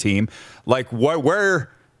wants a team. Like,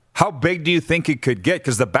 how big do you think it could get?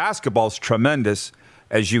 Because the basketball's tremendous,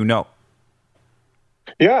 as you know.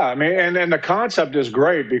 Yeah, and the concept is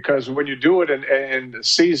great because when you do it in the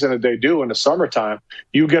season that they do in the summertime,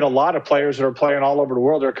 you get a lot of players that are playing all over the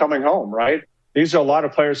world. They're coming home, right? These are a lot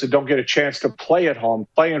of players that don't get a chance to play at home,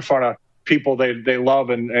 play in front of people they love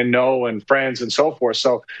and know and friends and so forth.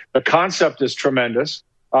 So the concept is tremendous,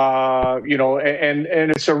 and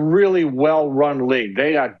it's a really well-run league.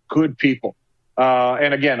 They got good people.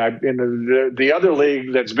 And again, in the other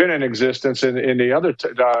league that's been in existence in the other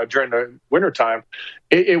during the wintertime,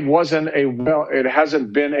 it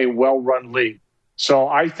hasn't been a well-run league. So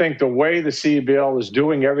I think the way the CBL is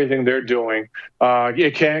doing everything they're doing,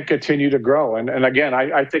 it can continue to grow. And again,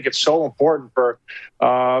 I think it's so important for,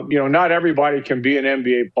 not everybody can be an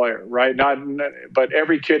NBA player, right? But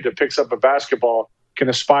every kid that picks up a basketball can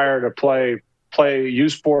aspire to play play U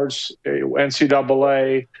Sports,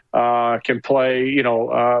 NCAA, can play,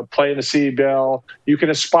 play in the CBL. You can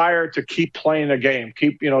aspire to keep playing the game,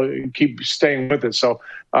 keep staying with it. So,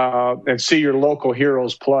 and see your local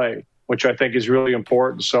heroes play, which I think is really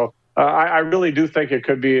important. So I really do think it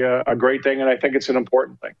could be a great thing, and I think it's an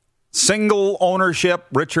important thing. Single ownership,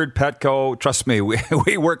 Richard Petco. Trust me,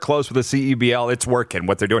 we work close with the CEBL. It's working,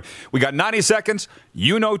 what they're doing. We got 90 seconds.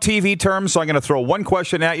 You know TV terms, so I'm going to throw one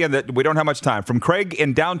question at you that we don't have much time. From Craig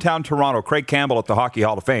in downtown Toronto, Craig Campbell at the Hockey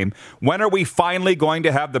Hall of Fame. When are we finally going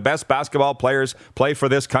to have the best basketball players play for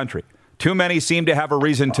this country? Too many seem to have a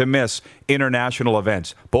reason to miss international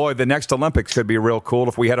events. Boy, the next Olympics could be real cool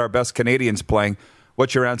if we had our best Canadians playing.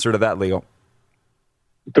 What's your answer to that, Leo?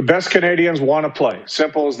 The best Canadians want to play.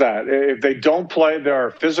 Simple as that. If they don't play, there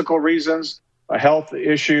are physical reasons, health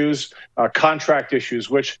issues, contract issues,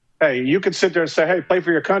 which, hey, you can sit there and say, hey, play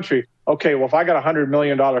for your country. Okay, well, if I got a $100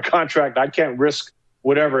 million contract, I can't risk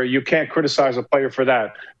whatever. You can't criticize a player for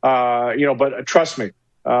that. But trust me,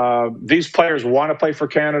 these players want to play for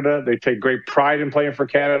Canada. They take great pride in playing for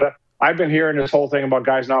Canada. I've been hearing this whole thing about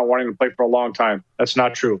guys not wanting to play for a long time. That's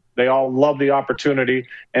not true. They all love the opportunity.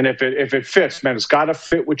 And if it fits, man, it's got to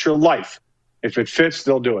fit with your life. If it fits,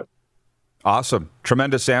 they'll do it. Awesome.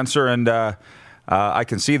 Tremendous answer, and I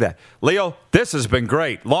can see that. Leo, this has been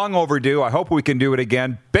great. Long overdue. I hope we can do it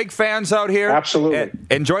again. Big fans out here. Absolutely.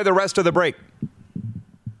 Enjoy the rest of the break.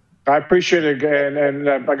 I appreciate it.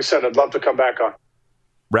 And like I said, I'd love to come back on.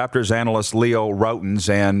 Raptors analyst Leo Routens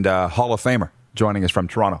and Hall of Famer joining us from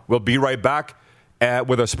Toronto. We'll be right back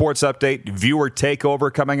with a sports update, viewer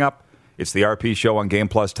takeover coming up. It's the RP Show on Game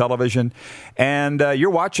Plus Television. And you're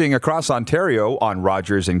watching across Ontario on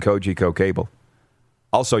Rogers and Cogeco Cable.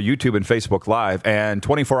 Also YouTube and Facebook Live, and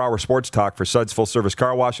 24-hour sports talk for Suds Full Service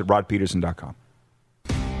Car Wash at rodpeterson.com.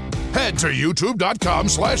 Head to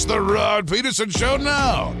youtube.com/The Rod Peterson Show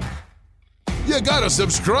now. You gotta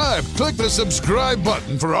subscribe. Click the subscribe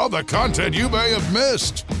button for all the content you may have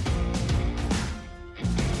missed.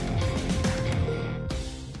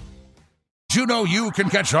 Did you know you can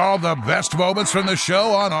catch all the best moments from the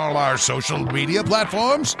show on all our social media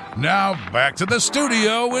platforms? Now, back to the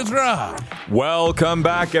studio with Rod. Welcome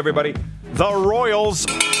back, everybody. The Royals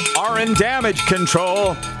are in damage control.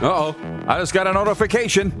 Uh-oh. I just got a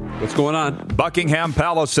notification. What's going on? Buckingham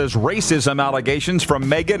Palace says racism allegations from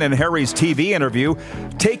Meghan and Harry's TV interview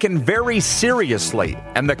taken very seriously,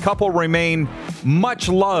 and the couple remain much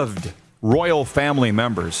loved royal family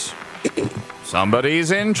members.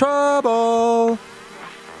 Somebody's in trouble.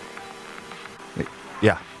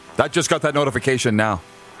 Yeah, that just got that notification now.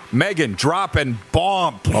 Meghan dropping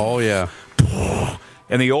bomb. Oh, yeah.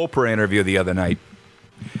 In the Oprah interview the other night.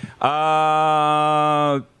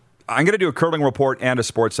 I'm going to do a curling report and a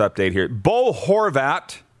sports update here. Bo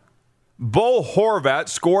Horvat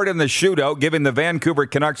scored in the shootout, giving the Vancouver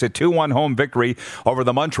Canucks a 2-1 home victory over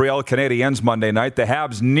the Montreal Canadiens Monday night. The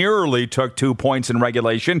Habs nearly took 2 points in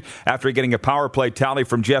regulation after getting a power play tally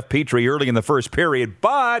from Jeff Petrie early in the first period,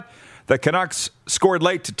 but the Canucks scored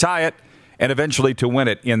late to tie it and eventually to win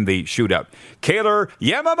it in the shootout. Kailer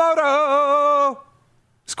Yamamoto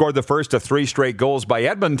scored the first of 3 straight goals by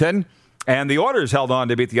Edmonton, and the Oilers held on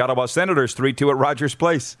to beat the Ottawa Senators 3-2 at Rogers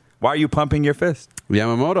Place. Why are you pumping your fist?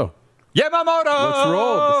 Yamamoto. Let's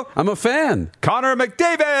roll. I'm a fan. Connor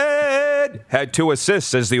McDavid had 2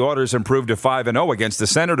 assists as the Oilers improved to 5-0 against the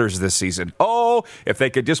Senators this season. Oh, if they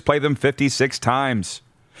could just play them 56 times.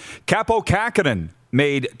 Capo Kakkonen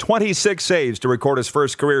made 26 saves to record his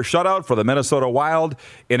first career shutout for the Minnesota Wild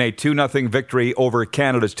in a 2-0 victory over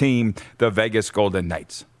Canada's team, the Vegas Golden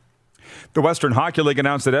Knights. The Western Hockey League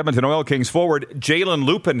announced that Edmonton Oil Kings forward Jalen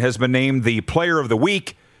Lupin has been named the Player of the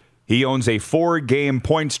Week. He owns a 4-game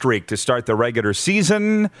point streak to start the regular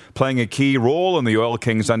season, playing a key role in the Oil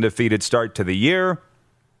Kings' undefeated start to the year.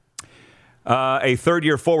 A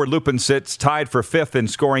third-year forward, Lupin sits tied for 5th in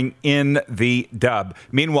scoring in the dub.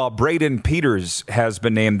 Meanwhile, Braden Peters has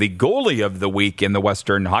been named the goalie of the week in the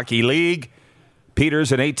Western Hockey League.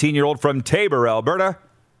 Peters, an 18-year-old from Taber, Alberta,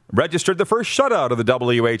 registered the first shutout of the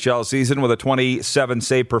WHL season with a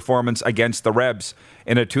 27-save performance against the Rebs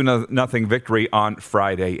in a 2-0 victory on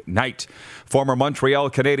Friday night. Former Montreal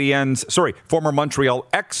Expos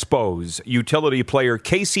utility player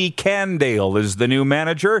Casey Candale is the new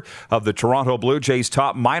manager of the Toronto Blue Jays'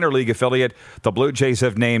 top minor league affiliate. The Blue Jays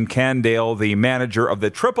have named Candale the manager of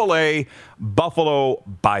the AAA Buffalo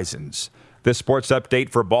Bisons. This sports update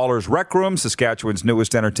for Ballers Rec Room, Saskatchewan's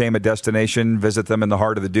newest entertainment destination. Visit them in the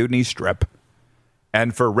heart of the Dewdney Strip.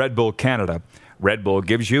 And for Red Bull Canada, Red Bull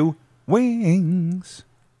gives you wings.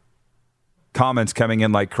 comments coming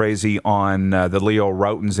in like crazy on the Leo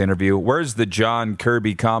Routens interview. Where's the John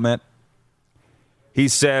Kirby comment? He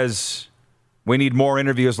says, we need more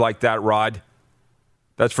interviews like that, Rod.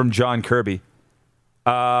 That's from John Kirby.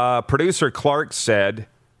 Producer Clark said,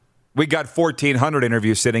 we got 1,400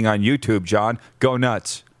 interviews sitting on YouTube, John. Go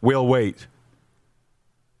nuts. We'll wait.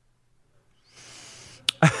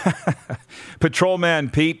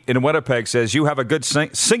 Patrolman Pete in Winnipeg says, you have a good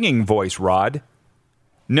singing voice, Rod.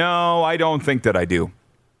 No, I don't think that I do.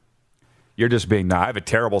 You're just being, I have a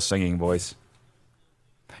terrible singing voice.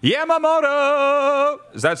 Yamamoto!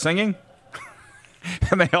 Is that singing?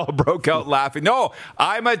 And they all broke out laughing. No,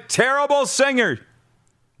 I'm a terrible singer.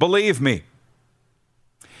 Believe me.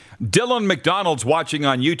 Dylan McDonald's watching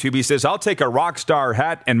on YouTube. He says, I'll take a rock star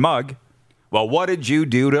hat and mug. Well, what did you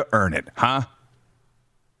do to earn it, huh?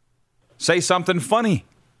 Say something funny.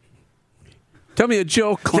 Tell me a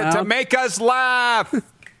joke, clown. To make us laugh.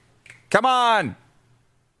 Come on.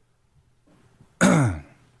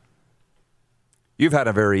 You've had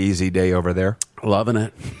a very easy day over there. Loving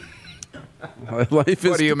it. Life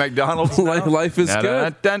is what are you, McDonald's? Life is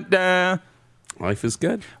good. Da. Life is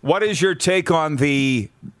good. What is your take on the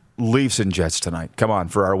Leafs and Jets tonight? Come on,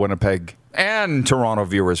 for our Winnipeg and Toronto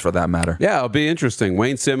viewers, for that matter. Yeah, it'll be interesting.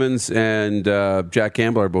 Wayne Simmons and Jack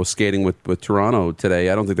Campbell are both skating with Toronto today.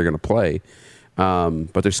 I don't think they're going to play,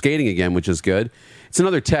 but they're skating again, which is good. It's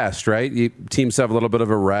another test, right? Teams have a little bit of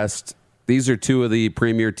a rest. These are two of the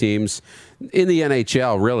premier teams in the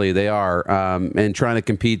NHL, really. They are, and trying to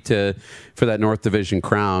compete for that North Division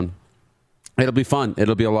crown. It'll be fun.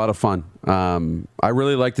 It'll be a lot of fun. I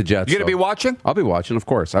really like the Jets. You going to be watching? I'll be watching, of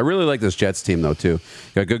course. I really like this Jets team, though, too.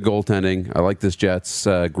 Got good goaltending. I like this Jets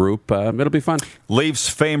group. It'll be fun. Leafs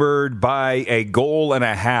favored by 1.5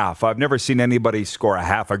 goals. I've never seen anybody score a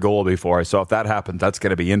half a goal before, so if that happens, that's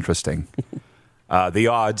going to be interesting. The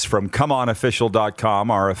odds from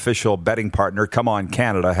ComeOnOfficial.com, our official betting partner, Come On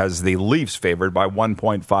Canada, has the Leafs favored by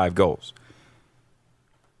 1.5 goals.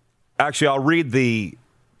 Actually, I'll read the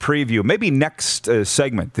preview. Maybe next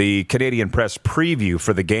segment, the Canadian Press preview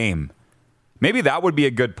for the game. Maybe that would be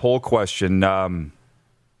a good poll question.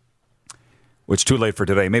 It's too late for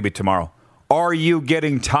today. Maybe tomorrow. Are you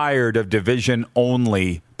getting tired of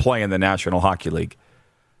division-only play in the National Hockey League?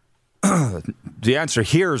 The answer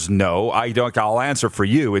here is no. I'll answer for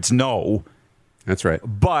you. It's no. That's right.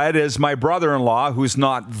 But as my brother-in-law, who's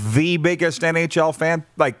not the biggest NHL fan,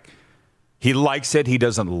 he likes it. He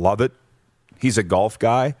doesn't love it. He's a golf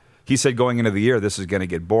guy. He said going into the year, this is going to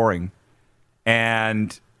get boring.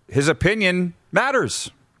 And his opinion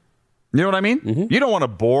matters. You know what I mean? Mm-hmm. You don't want to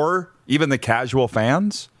bore even the casual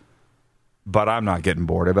fans. But I'm not getting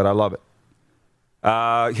bored of it. I love it.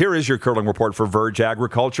 Here is your curling report for Verge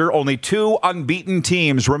Agriculture. Only 2 unbeaten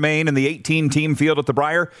teams remain in the 18-team field at the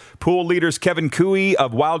Brier. Pool leaders Kevin Cooey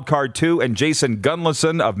of Wildcard 2 and Jason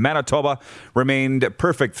Gunlison of Manitoba remained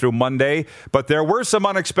perfect through Monday. But there were some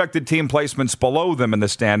unexpected team placements below them in the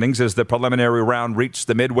standings as the preliminary round reached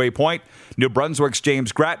the midway point. New Brunswick's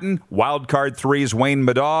James Gratton, Wildcard 3's Wayne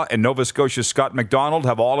Madaw, and Nova Scotia's Scott McDonald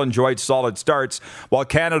have all enjoyed solid starts, while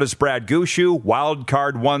Canada's Brad Gushue,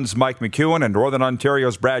 Wildcard 1's Mike McEwen, and Northern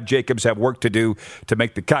Ontario's Brad Jacobs have work to do to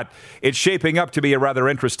make the cut. It's shaping up to be a rather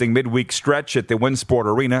interesting midweek stretch at the Winsport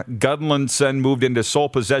Arena. Gunlinson moved into sole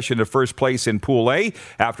possession of first place in Pool A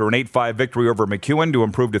after an 8-5 victory over McEwen to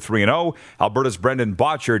improve to 3-0. Alberta's Brendan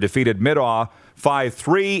Botcher defeated Midaw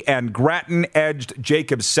 5-3, and Gratton edged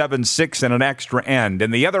Jacobs 7-6 in an extra end.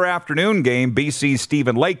 In the other afternoon game, BC's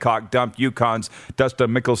Stephen Laycock dumped Yukon's Dustin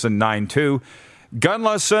Mickelson 9-2.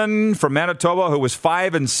 Gunlison from Manitoba, who was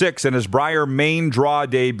 5-6 in his Brier main draw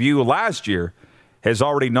debut last year, has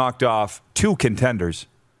already knocked off 2 contenders.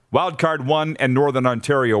 Wildcard 1 and Northern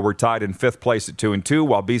Ontario were tied in 5th place at 2-2,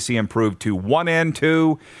 while BC improved to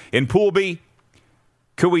 1-2. In Pool B,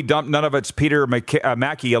 Cooey dumped Nunavut's Peter Mackey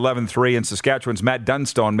 11-3, and Saskatchewan's Matt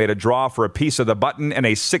Dunstone made a draw for a piece of the button in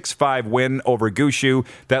a 6-5 win over Gushue.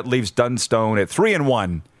 That leaves Dunstone at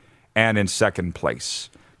 3-1 and in 2nd place.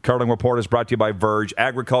 Curling Report is brought to you by Verge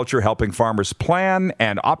Agriculture, helping farmers plan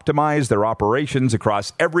and optimize their operations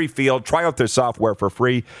across every field. Try out their software for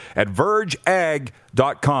free at vergeag.com.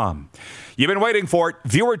 You've been waiting for it.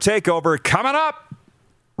 Viewer Takeover coming up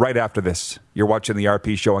right after this. You're watching the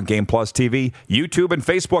RP Show on Game Plus TV, YouTube, and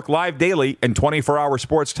Facebook Live daily, and 24-hour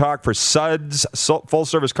sports talk for Suds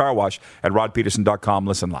full-service car wash at rodpeterson.com.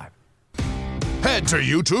 Listen live. Head to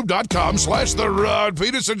youtube.com/The Rod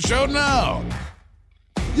Peterson Show now.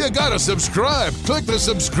 You gotta subscribe. Click the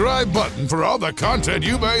subscribe button for all the content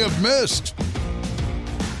you may have missed.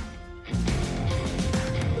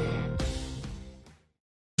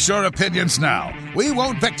 Your opinions now. We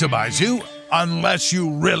won't victimize you. unless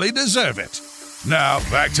you really deserve it. Now,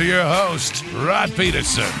 back to your host, Rod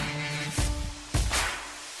Peterson.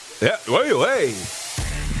 Yeah, wait.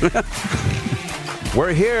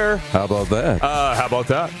 We're here. How about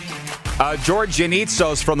that? George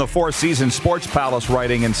Yanitsos from the Four Seasons Sports Palace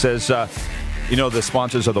writing and says, the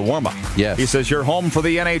sponsors of the warm-up. Yes. He says, you're home for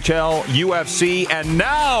the NHL, UFC, and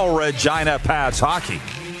now Regina Pats hockey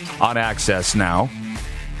on Access now.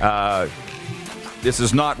 This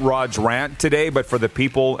is not Rod's rant today, but for the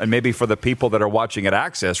people, and maybe for the people that are watching at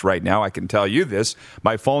Access right now, I can tell you this.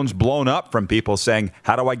 My phone's blown up from people saying,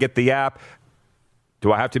 how do I get the app?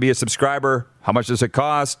 Do I have to be a subscriber? How much does it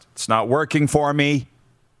cost? It's not working for me.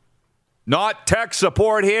 Not tech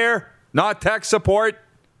support here. Not tech support.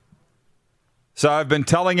 So I've been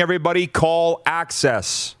telling everybody, call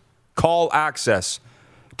Access. Call Access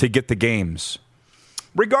to get the games.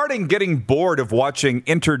 Regarding getting bored of watching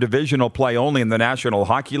interdivisional play only in the National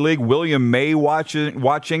Hockey League, William May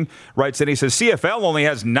watching writes that he says CFL only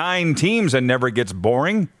has 9 teams and never gets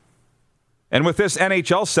boring. And with this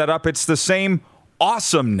NHL setup, it's the same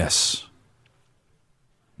awesomeness.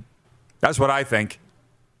 That's what I think.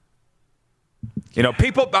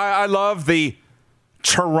 People, I love the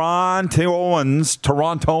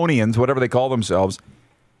Torontonians, whatever they call themselves,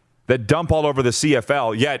 that dump all over the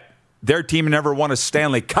CFL, yet their team never won a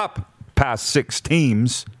Stanley Cup past 6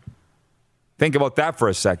 teams. Think about that for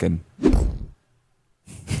a second.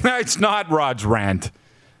 It's not Rod's rant.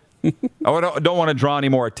 I don't want to draw any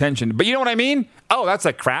more attention. But you know what I mean? Oh, that's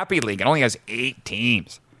a crappy league. It only has 8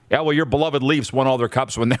 teams. Yeah, well, your beloved Leafs won all their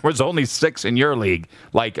cups when there was only 6 in your league.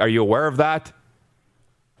 Like, are you aware of that?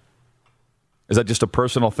 Is that just a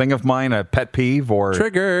personal thing of mine, a pet peeve, or...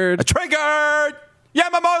 Triggered!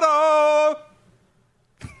 Yamamoto!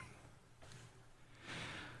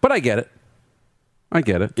 But I get it.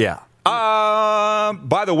 Yeah.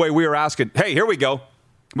 By the way, we were asking... Hey, here we go.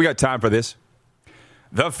 We got time for this.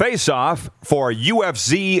 The face-off for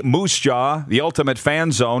UFC Moose Jaw, the Ultimate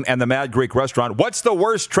Fan Zone, and the Mad Greek Restaurant. What's the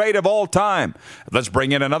worst trade of all time? Let's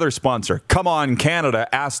bring in another sponsor. Come On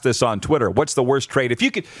Canada asked this on Twitter. What's the worst trade? If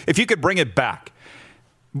you could bring it back,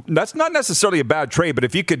 that's not necessarily a bad trade, but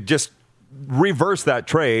if you could just reverse that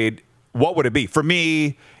trade, what would it be? For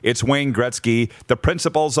me, it's Wayne Gretzky, the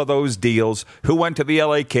principles of those deals. Who went to the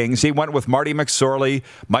LA Kings? He went with Marty McSorley,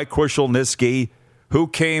 Mike Krushelnyski. Who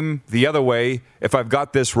came the other way, if I've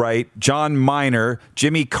got this right, John Miner,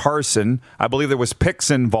 Jimmy Carson. I believe there was picks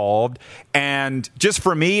involved. And just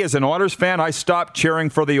for me, as an Oilers fan, I stopped cheering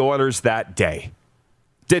for the Oilers that day.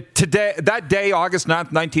 That day, August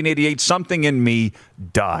 9th, 1988, something in me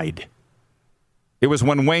died. It was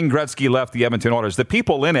when Wayne Gretzky left the Edmonton Oilers. The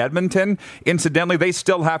people in Edmonton, incidentally, they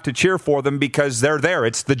still have to cheer for them because they're there.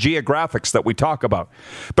 It's the geographics that we talk about.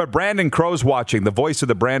 But Brandon Crow's watching, the voice of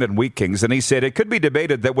the Brandon Wheat Kings, and he said it could be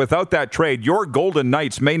debated that without that trade, your Golden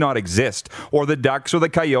Knights may not exist, or the Ducks, or the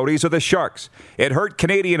Coyotes, or the Sharks. It hurt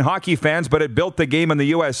Canadian hockey fans, but it built the game in the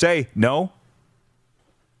USA. No.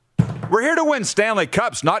 We're here to win Stanley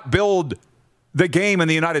Cups, not build the game in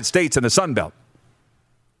the United States and the Sun Belt.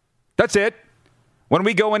 That's it. When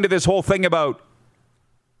we go into this whole thing about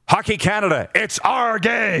Hockey Canada, it's our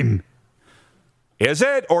game. Is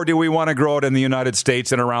it? Or do we want to grow it in the United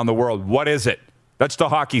States and around the world? What is it? That's the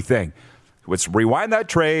hockey thing. Let's rewind that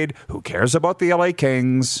trade. Who cares about the LA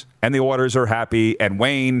Kings? And the Oilers are happy, and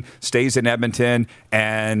Wayne stays in Edmonton,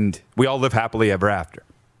 and we all live happily ever after.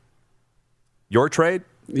 Your trade?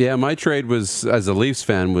 Yeah, my trade was, as a Leafs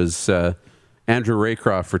fan, was Andrew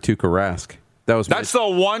Raycroft for Tuukka Rask. That's the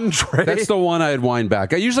one trade. That's the one I'd wind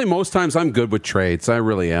back. Most times I'm good with trades. I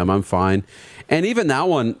really am. I'm fine. And even that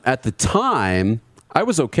one, at the time, I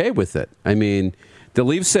was okay with it. I mean, the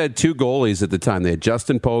Leafs had 2 goalies at the time. They had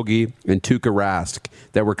Justin Pogge and Tuukka Rask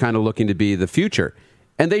that were kind of looking to be the future.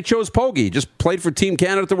 And they chose Pogge. Just played for Team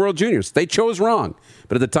Canada at the World Juniors. They chose wrong.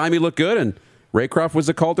 But at the time, he looked good, and Raycroft was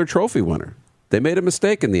a Calder Trophy winner. They made a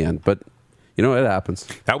mistake in the end, but... it happens.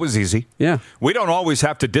 That was easy. Yeah. We don't always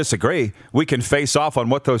have to disagree. We can face off on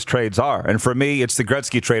what those trades are. And for me, it's the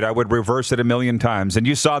Gretzky trade. I would reverse it 1,000,000 times. And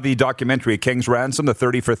you saw the documentary, King's Ransom, the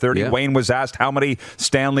 30 for 30. Yeah. Wayne was asked how many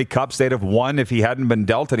Stanley Cups they'd have won if he hadn't been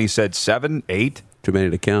dealt, and he said 7, 8. Too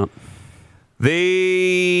many to count.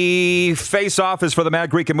 The face-off is for the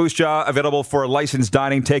Mad Greek and Moose Jaw, available for licensed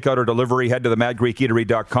dining, takeout, or delivery. Head to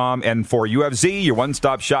themadgreekeatery.com. And for UFC, your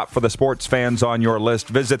one-stop shop for the sports fans on your list,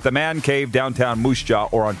 visit the Man Cave, downtown Moose Jaw,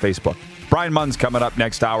 or on Facebook. Brian Munn's coming up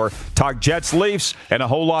next hour. Talk Jets, Leafs, and a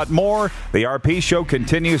whole lot more. The RP Show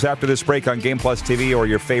continues after this break on Game Plus TV or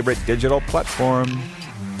your favorite digital platform.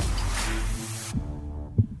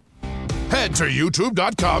 Head to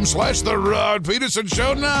youtube.com/The Rod Peterson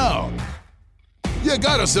Show now. You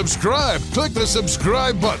gotta subscribe. Click the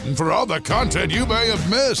subscribe button for all the content you may have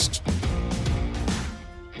missed.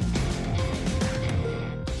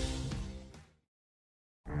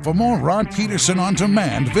 For more Rod Peterson on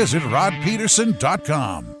demand, visit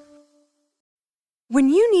rodpeterson.com. When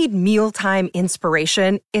you need mealtime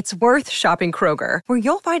inspiration, it's worth shopping Kroger, where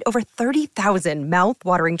you'll find over 30,000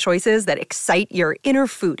 mouth-watering choices that excite your inner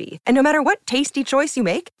foodie. And no matter what tasty choice you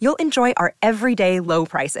make, you'll enjoy our everyday low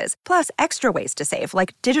prices, plus extra ways to save,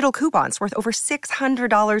 like digital coupons worth over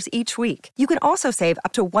 $600 each week. You can also save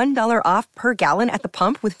up to $1 off per gallon at the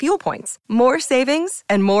pump with fuel points. More savings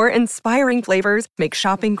and more inspiring flavors make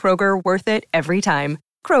shopping Kroger worth it every time.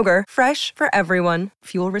 Kroger, fresh for everyone.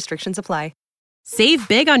 Fuel restrictions apply. Save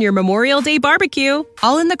big on your Memorial Day barbecue,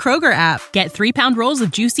 all in the Kroger app. Get 3-pound rolls of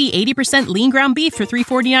juicy 80% lean ground beef for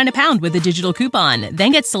 $3.49 a pound with a digital coupon.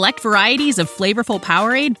 Then get select varieties of flavorful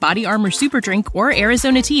Powerade, Body Armor Super Drink, or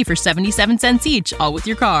Arizona tea for 77 cents each, all with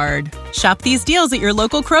your card. Shop these deals at your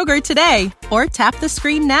local Kroger today, or tap the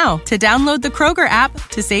screen now to download the Kroger app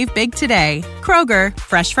to save big today. Kroger,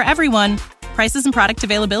 fresh for everyone. Prices and product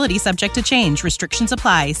availability subject to change. Restrictions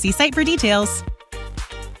apply. See site for details.